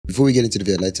Before we get into the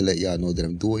video, I'd like to let y'all know that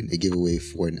I'm doing a giveaway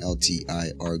for an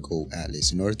LTI Argo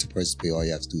Atlas. In order to participate, all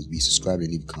you have to do is be subscribed and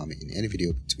leave a comment in any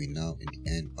video between now and the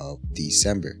end of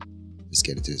December. Let's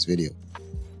get into this video.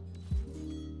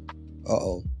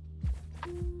 Oh,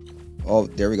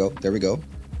 there we go. There we go.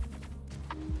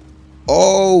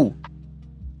 Oh,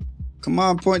 come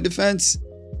on, point defense.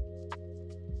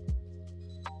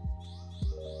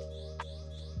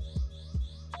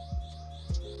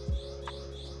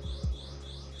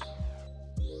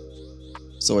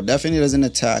 So it definitely doesn't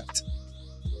attack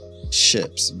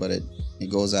ships, but it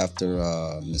goes after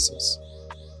missiles.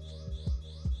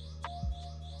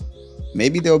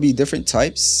 Maybe there will be different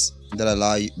types that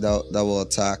allow you that will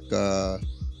attack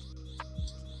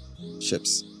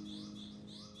ships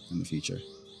in the future.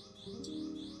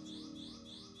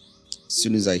 As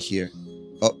soon as I hear,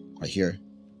 oh, I hear.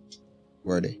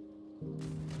 Where are they?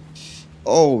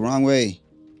 Oh, wrong way.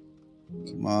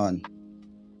 Come on.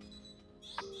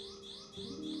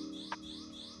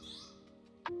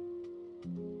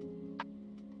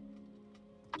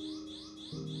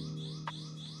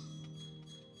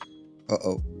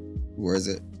 Uh-oh. Where is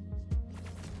it?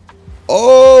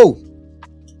 Oh!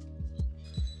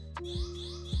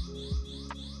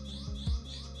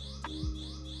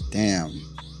 Damn.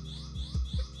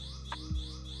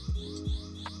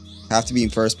 Have to be in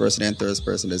first person and third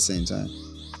person at the same time.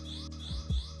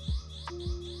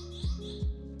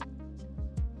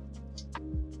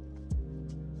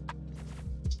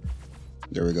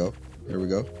 There we go. There we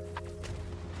go.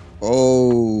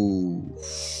 Oh.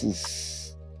 Oof.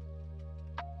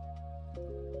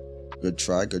 Good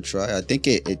try, good try. I think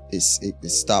it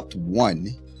stopped one,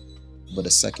 but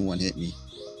the second one hit me.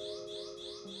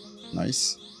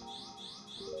 Nice.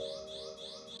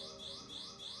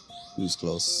 Who's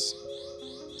close?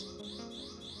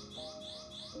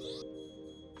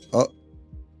 Oh.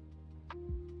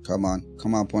 Come on.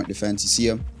 Come on, point defense. You see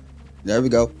him? There we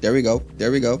go. There we go.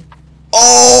 There we go.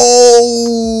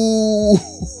 Oh!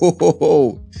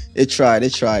 It tried.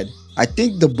 It tried. I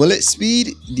think the bullet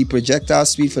speed, the projectile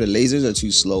speed for the lasers are too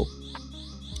slow.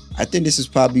 I think this is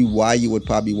probably why you would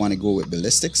probably want to go with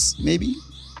ballistics, maybe.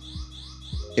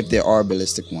 If there are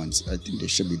ballistic ones, I think there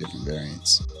should be different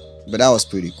variants. But that was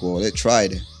pretty cool. It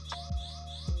tried.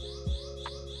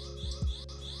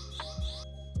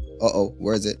 Uh-oh,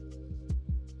 where is it?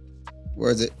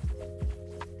 Where is it?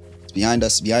 It's behind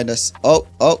us, behind us. Oh,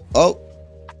 oh, oh.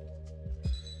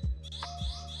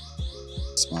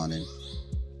 Spawning.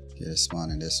 Yeah,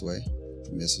 spawning this way.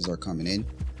 The missiles are coming in.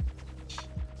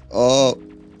 Oh,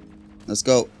 let's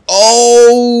go.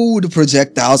 Oh, the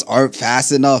projectiles aren't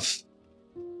fast enough.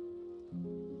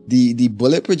 The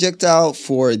bullet projectile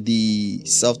for the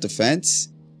self-defense,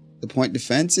 the point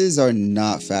defenses are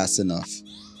not fast enough.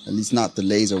 At least not the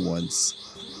laser ones.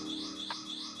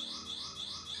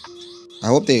 I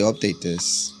hope they update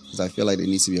this, because I feel like it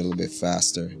needs to be a little bit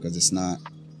faster, because it's not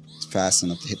fast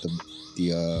enough to hit the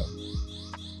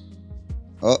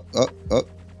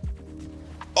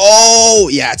Oh,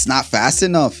 yeah, it's not fast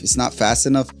enough. It's not fast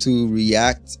enough to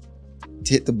react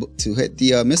to hit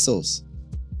the missiles.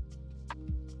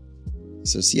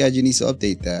 So CIG needs to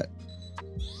update that.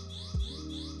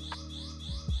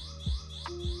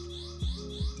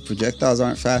 The projectiles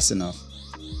aren't fast enough.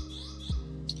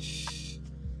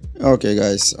 Okay,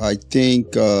 guys, I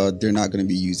think they're not going to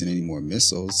be using any more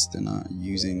missiles. They're not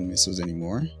using missiles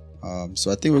anymore. So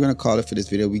I think we're going to call it for this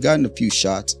video. We got in a few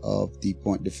shots of the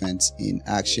point defense in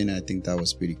action, and I think that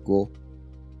was pretty cool.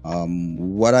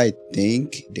 What I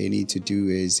think they need to do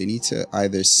is they need to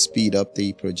either speed up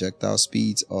the projectile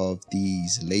speeds of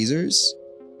these lasers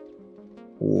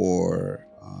or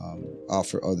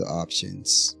offer other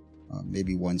options.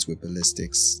 Maybe ones with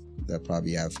ballistics that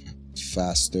probably have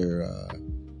faster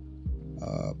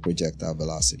projectile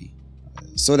velocity,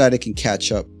 so that it can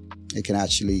catch up. It can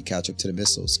actually catch up to the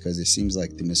missiles, because it seems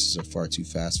like the missiles are far too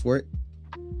fast for it.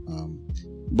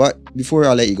 But before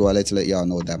I let you go, I'd like to let y'all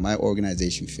know that my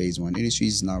organization, Phase 1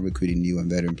 Industries, is now recruiting new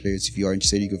and veteran players. If you are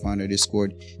interested, you can find our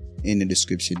Discord in the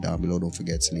description down below. Don't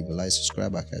forget to leave a like,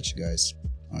 subscribe. I'll catch you guys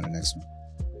on the next one.